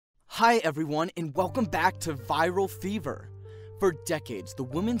Hi everyone, and welcome back to Viral Fever. For decades, the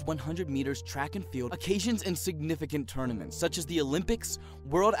women's 100 meters track and field occasions in significant tournaments such as the Olympics,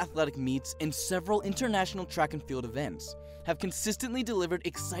 World Athletic Meets, and several international track and field events have consistently delivered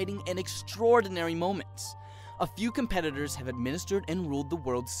exciting and extraordinary moments. A few competitors have administered and ruled the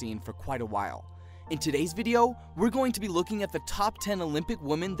world scene for quite a while. In today's video, we're going to be looking at the top 10 Olympic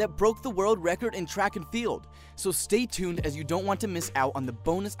women that broke the world record in track and field. So stay tuned as you don't want to miss out on the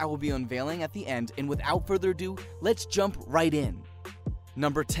bonus I will be unveiling at the end, and without further ado, let's jump right in.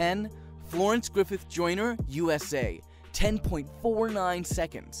 Number 10, Florence Griffith Joyner, USA, 10.49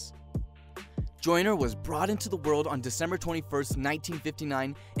 seconds. Joyner was brought into the world on December 21st,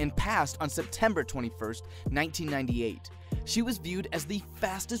 1959 and passed on September 21st, 1998. She was viewed as the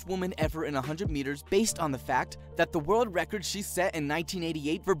fastest woman ever in 100 meters based on the fact that the world record she set in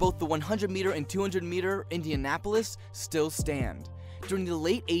 1988 for both the 100 meter and 200 meter Indianapolis still stand. During the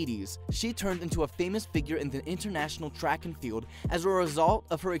late 80s, she turned into a famous figure in the international track and field as a result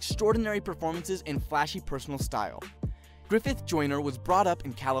of her extraordinary performances and flashy personal style. Griffith Joyner was brought up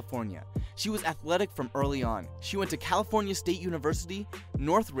in California. She was athletic from early on. She went to California State University,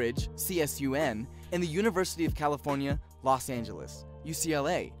 Northridge, CSUN, and the University of California, Los Angeles,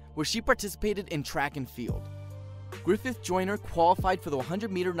 UCLA, where she participated in track and field. Griffith Joyner qualified for the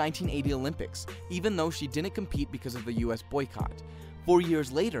 100-meter 1980 Olympics, even though she didn't compete because of the US boycott. 4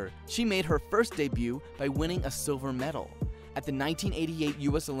 years later, she made her first debut by winning a silver medal. At the 1988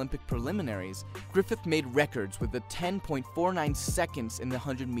 US Olympic preliminaries, Griffith made records with a 10.49 seconds in the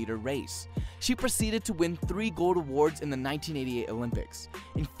 100-meter race. She proceeded to win 3 gold awards in the 1988 Olympics.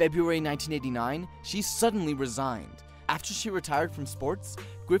 In February 1989, she suddenly resigned. After she retired from sports,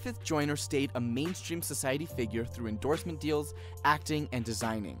 Griffith Joyner stayed a mainstream society figure through endorsement deals, acting, and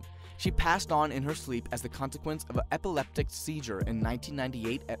designing. She passed on in her sleep as the consequence of an epileptic seizure in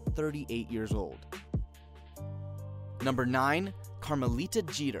 1998 at 38 years old. Number 9, Carmelita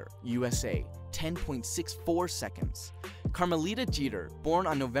Jeter, USA, 10.64 seconds. Carmelita Jeter, born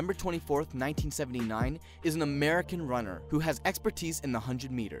on November 24, 1979, is an American runner who has expertise in the 100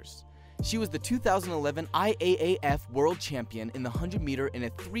 meters. She was the 2011 IAAF World Champion in the 100 meter and a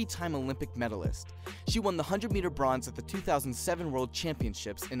 3-time Olympic medalist. She won the 100 meter bronze at the 2007 World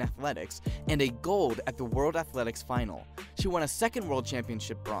Championships in athletics and a gold at the World Athletics Final. She won a 2nd World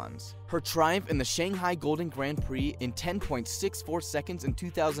Championship bronze. Her triumph in the Shanghai Golden Grand Prix in 10.64 seconds in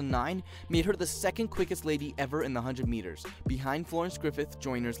 2009 made her the 2nd quickest lady ever in the 100 meters, behind Florence Griffith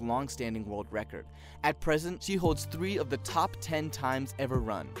Joyner's long-standing world record. At present, she holds 3 of the top 10 times ever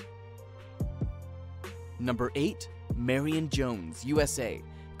run. Number 8, Marion Jones, USA,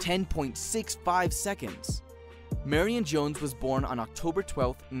 10.65 seconds. Marion Jones was born on October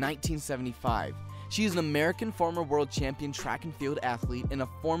 12, 1975. She is an American former world champion track and field athlete and a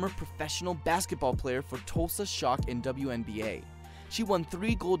former professional basketball player for Tulsa Shock and WNBA. She won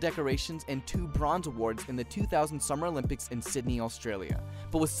 3 gold decorations and 2 bronze awards in the 2000 Summer Olympics in Sydney, Australia,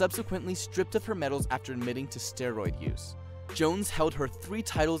 but was subsequently stripped of her medals after admitting to steroid use. Jones held her 3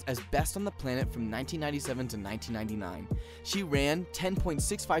 titles as best on the planet from 1997 to 1999. She ran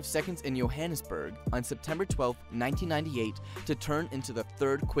 10.65 seconds in Johannesburg on September 12, 1998 to turn into the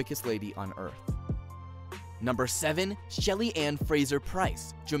 3rd quickest lady on Earth. Number 7, Shelly Ann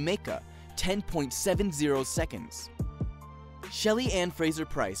Fraser-Pryce, Jamaica, 10.70 seconds. Shelly Ann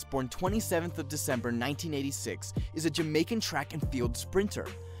Fraser-Pryce, born 27th of December 1986, is a Jamaican track and field sprinter.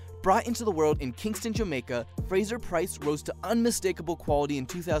 Brought into the world in Kingston, Jamaica, Fraser-Pryce rose to unmistakable quality in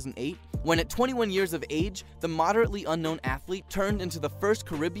 2008 when at 21 years of age, the moderately unknown athlete turned into the first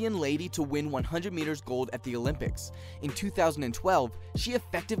Caribbean lady to win 100 meters gold at the Olympics. In 2012, she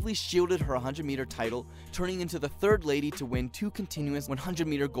effectively shielded her 100 meter title, turning into the 3rd lady to win 2 continuous 100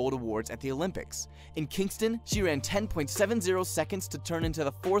 meter gold awards at the Olympics. In Kingston, she ran 10.70 seconds to turn into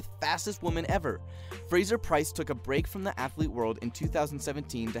the 4th fastest woman ever. Fraser-Pryce took a break from the athlete world in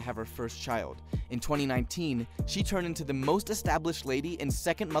 2017 to have her first child. In 2019, she turned into the most established lady and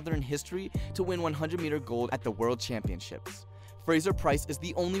 2nd mother in history to win 100 meter gold at the World Championships. Fraser-Pryce is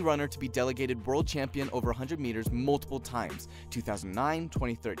the only runner to be delegated world champion over 100 meters multiple times, 2009,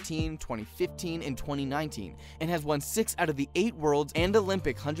 2013, 2015, and 2019, and has won 6 out of the 8 world and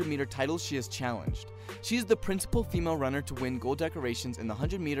Olympic 100 meter titles she has challenged. She is the principal female runner to win gold decorations in the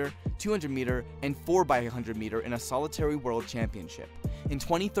 100 meter, 200 meter, and 4x100 meter in a solitary world championship. In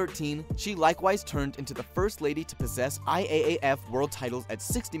 2013, she likewise turned into the first lady to possess IAAF world titles at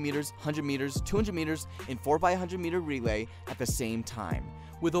 60 meters, 100 meters, 200 meters, and 4x100 meter relay at the same time.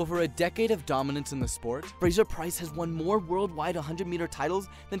 With over a decade of dominance in the sport, Fraser-Pryce has won more worldwide 100 meter titles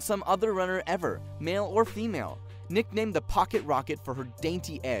than some other runner ever, male or female. Nicknamed the Pocket Rocket for her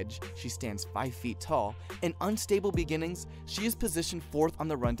dainty edge, she stands 5 feet tall, and unstable beginnings, she is positioned 4th on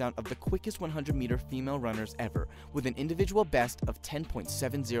the rundown of the quickest 100-meter female runners ever, with an individual best of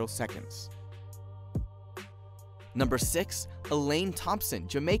 10.70 seconds. Number 6. Elaine Thompson,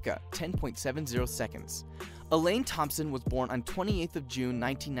 Jamaica, 10.70 seconds. Elaine Thompson was born on 28th of June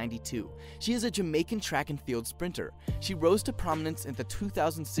 1992. She is a Jamaican track and field sprinter. She rose to prominence in the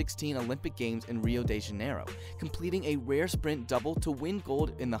 2016 Olympic Games in Rio de Janeiro, completing a rare sprint double to win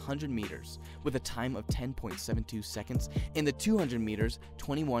gold in the 100 meters, with a time of 10.72 seconds, in the 200 meters,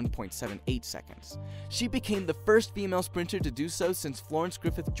 21.78 seconds. She became the first female sprinter to do so since Florence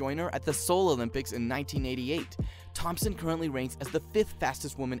Griffith Joyner at the Seoul Olympics in 1988. Thompson currently ranks as the 5th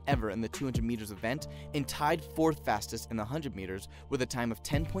fastest woman ever in the 200 meters event and tied 4th fastest in the 100 meters with a time of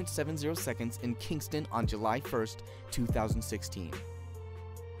 10.70 seconds in Kingston on July 1st, 2016.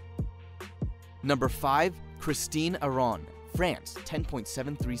 Number 5. Christine Aron, France,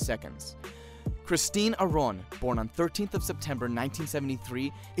 10.73 seconds. Christine Aron, born on 13th of September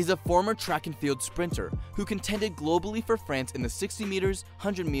 1973, is a former track and field sprinter who contended globally for France in the 60 meters,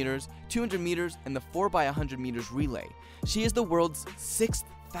 100 meters, 200 meters, and the 4x100 meters relay. She is the world's 6th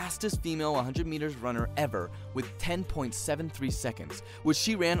fastest female 100 meters runner ever with 10.73 seconds, which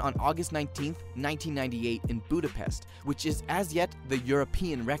she ran on August 19, 1998 in Budapest, which is as yet the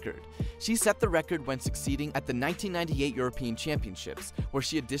European record. She set the record when succeeding at the 1998 European Championships, where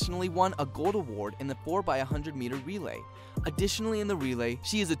she additionally won a gold award in the 4x100 meter relay. Additionally in the relay,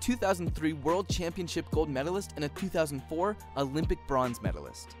 she is a 2003 World Championship gold medalist and a 2004 Olympic bronze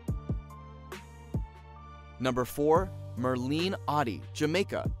medalist. Number 4. Merlene Ottey,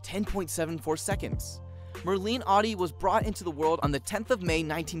 Jamaica, 10.74 seconds. Merlene Ottey was brought into the world on the 10th of May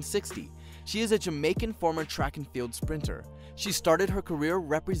 1960. She is a Jamaican former track and field sprinter. She started her career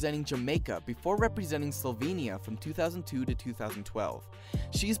representing Jamaica before representing Slovenia from 2002 to 2012.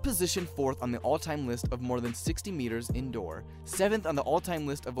 She is positioned 4th on the all-time list of more than 60 meters indoor, 7th on the all-time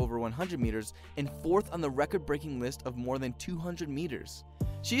list of over 100 meters, and 4th on the record-breaking list of more than 200 meters.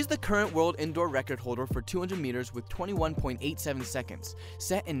 She is the current world indoor record holder for 200 meters with 21.87 seconds,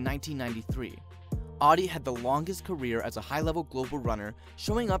 set in 1993. Ottey had the longest career as a high-level global runner,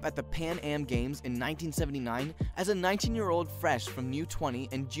 showing up at the Pan Am Games in 1979 as a 19-year-old fresh from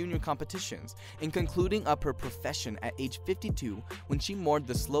U20 and junior competitions, and concluding up her profession at age 52 when she moored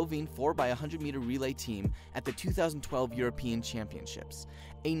the Slovene 4x100 meter relay team at the 2012 European Championships.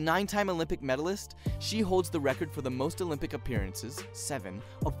 A 9-time Olympic medalist, she holds the record for the most Olympic appearances, 7,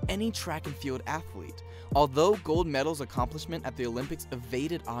 of any track and field athlete. Although gold medals accomplishment at the Olympics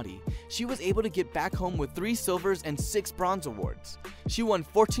evaded Ottey, she was able to get back home with 3 silvers and 6 bronze awards. She won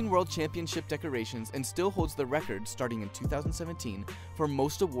 14 World Championship decorations and still holds the record starting in 2017 for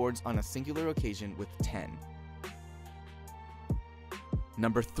most awards on a singular occasion with 10.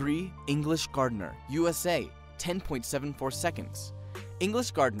 Number 3. English Gardner, USA, 10.74 seconds.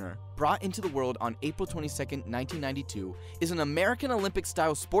 English Gardner, brought into the world on April 22, 1992, is an American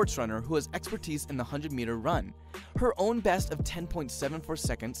Olympic-style sports runner who has expertise in the 100-meter run. Her own best of 10.74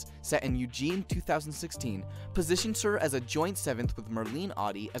 seconds, set in Eugene 2016, positions her as a joint 7th with Merlene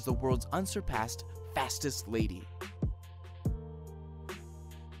Ottey as the world's unsurpassed fastest lady.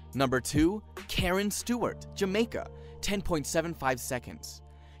 Number 2. Karen Stewart, Jamaica, 10.75 seconds.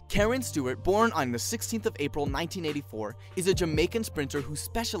 Karen Stewart, born on the 16th of April 1984, is a Jamaican sprinter who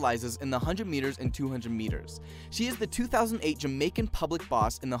specializes in the 100 meters and 200 meters. She is the 2008 Jamaican public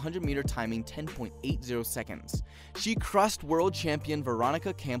boss in the 100 meter timing 10.80 seconds. She crushed world champion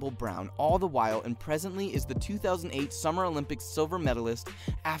Veronica Campbell-Brown all the while and presently is the 2008 Summer Olympics silver medalist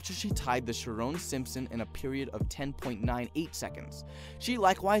after she tied the Sharon Simpson in a period of 10.98 seconds. She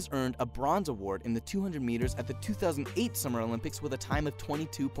likewise earned a bronze award in the 200 meters at the 2008 Summer Olympics with a time of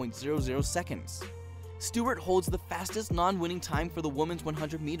 22.00 seconds. Stewart holds the fastest non-winning time for the women's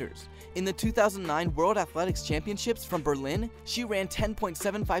 100 meters. In the 2009 World Athletics Championships from Berlin, she ran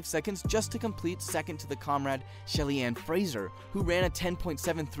 10.75 seconds just to complete 2nd to the comrade Shelly-Ann Fraser, who ran a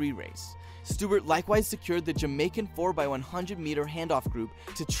 10.73 race. Stewart likewise secured the Jamaican 4x100 meter handoff group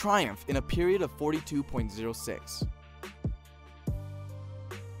to triumph in a period of 42.06.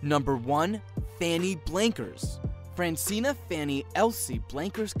 Number 1. Fanny Blankers. Francina Fanny Elsie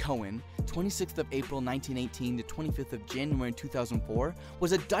Blankers-Cohen, 26th of April 1918 to 25th of January 2004,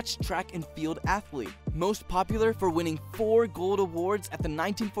 was a Dutch track and field athlete, most popular for winning 4 gold awards at the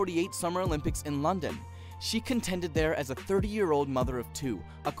 1948 Summer Olympics in London. She contended there as a 30-year-old mother of 2,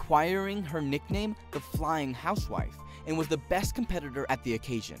 acquiring her nickname the Flying Housewife, and was the best competitor at the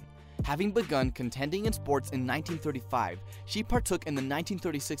occasion. Having begun contending in sports in 1935, she partook in the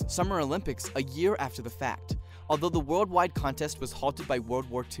 1936 Summer Olympics a year after the fact. Although the worldwide contest was halted by World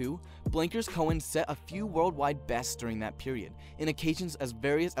War II, Blankers-Koen set a few worldwide bests during that period, in occasions as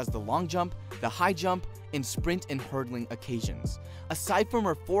various as the long jump, the high jump, and sprint and hurdling occasions. Aside from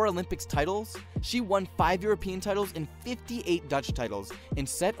her 4 Olympics titles, she won 5 European titles and 58 Dutch titles, and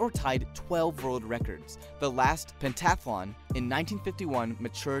set or tied 12 world records. The last, pentathlon, in 1951,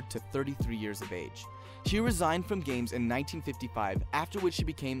 matured to 33 years of age. She resigned from games in 1955, after which she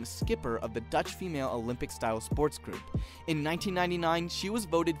became skipper of the Dutch female Olympic-style sports group. In 1999, she was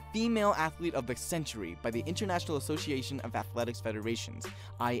voted Female Athlete of the Century by the International Association of Athletics Federations,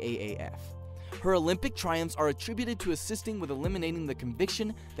 IAAF. Her Olympic triumphs are attributed to assisting with eliminating the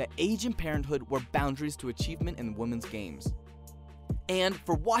conviction that age and parenthood were boundaries to achievement in women's games. And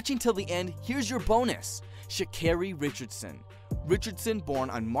for watching till the end, here's your bonus! Sha'carri Richardson. Richardson, born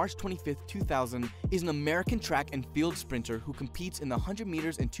on March 25, 2000, is an American track and field sprinter who competes in the 100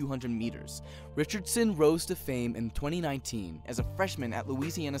 meters and 200 meters. Richardson rose to fame in 2019 as a freshman at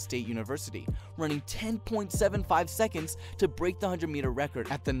Louisiana State University, running 10.75 seconds to break the 100-meter record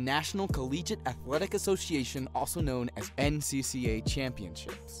at the National Collegiate Athletic Association, also known as NCCA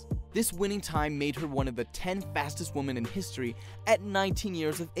Championships. This winning time made her one of the 10 fastest women in history at 19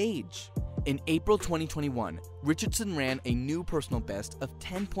 years of age. In April 2021, Richardson ran a new personal best of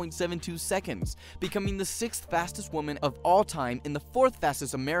 10.72 seconds, becoming the 6th fastest woman of all time and the 4th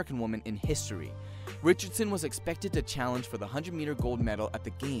fastest American woman in history. Richardson was expected to challenge for the 100-meter gold medal at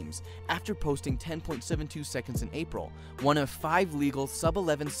the Games after posting 10.72 seconds in April, one of 5 legal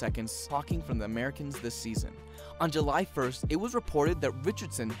sub-11 seconds clocking from the Americans this season. On July 1st, it was reported that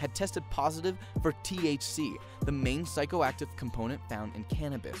Richardson had tested positive for THC, the main psychoactive component found in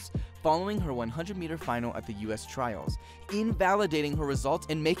cannabis, following her 100-meter final at the US trials, invalidating her results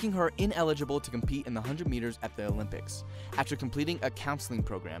and making her ineligible to compete in the 100 meters at the Olympics. After completing a counseling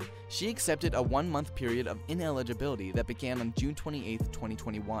program, she accepted a 1-month period of ineligibility that began on June 28,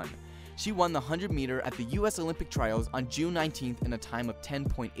 2021. She won the 100-meter at the US Olympic trials on June 19th in a time of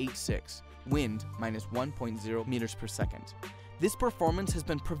 10.86, wind minus 1.0 meters per second. This performance has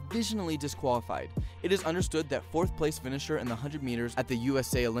been provisionally disqualified. It is understood that 4th place finisher in the 100 meters at the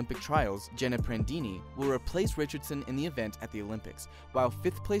USA Olympic trials, Jenna Prandini, will replace Richardson in the event at the Olympics, while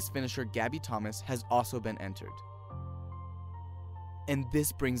 5th place finisher Gabby Thomas has also been entered. And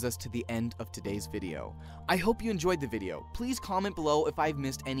this brings us to the end of today's video. I hope you enjoyed the video. Please comment below if I've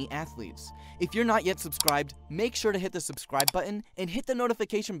missed any athletes. If you're not yet subscribed, make sure to hit the subscribe button and hit the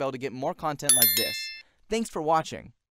notification bell to get more content like this. Thanks for watching.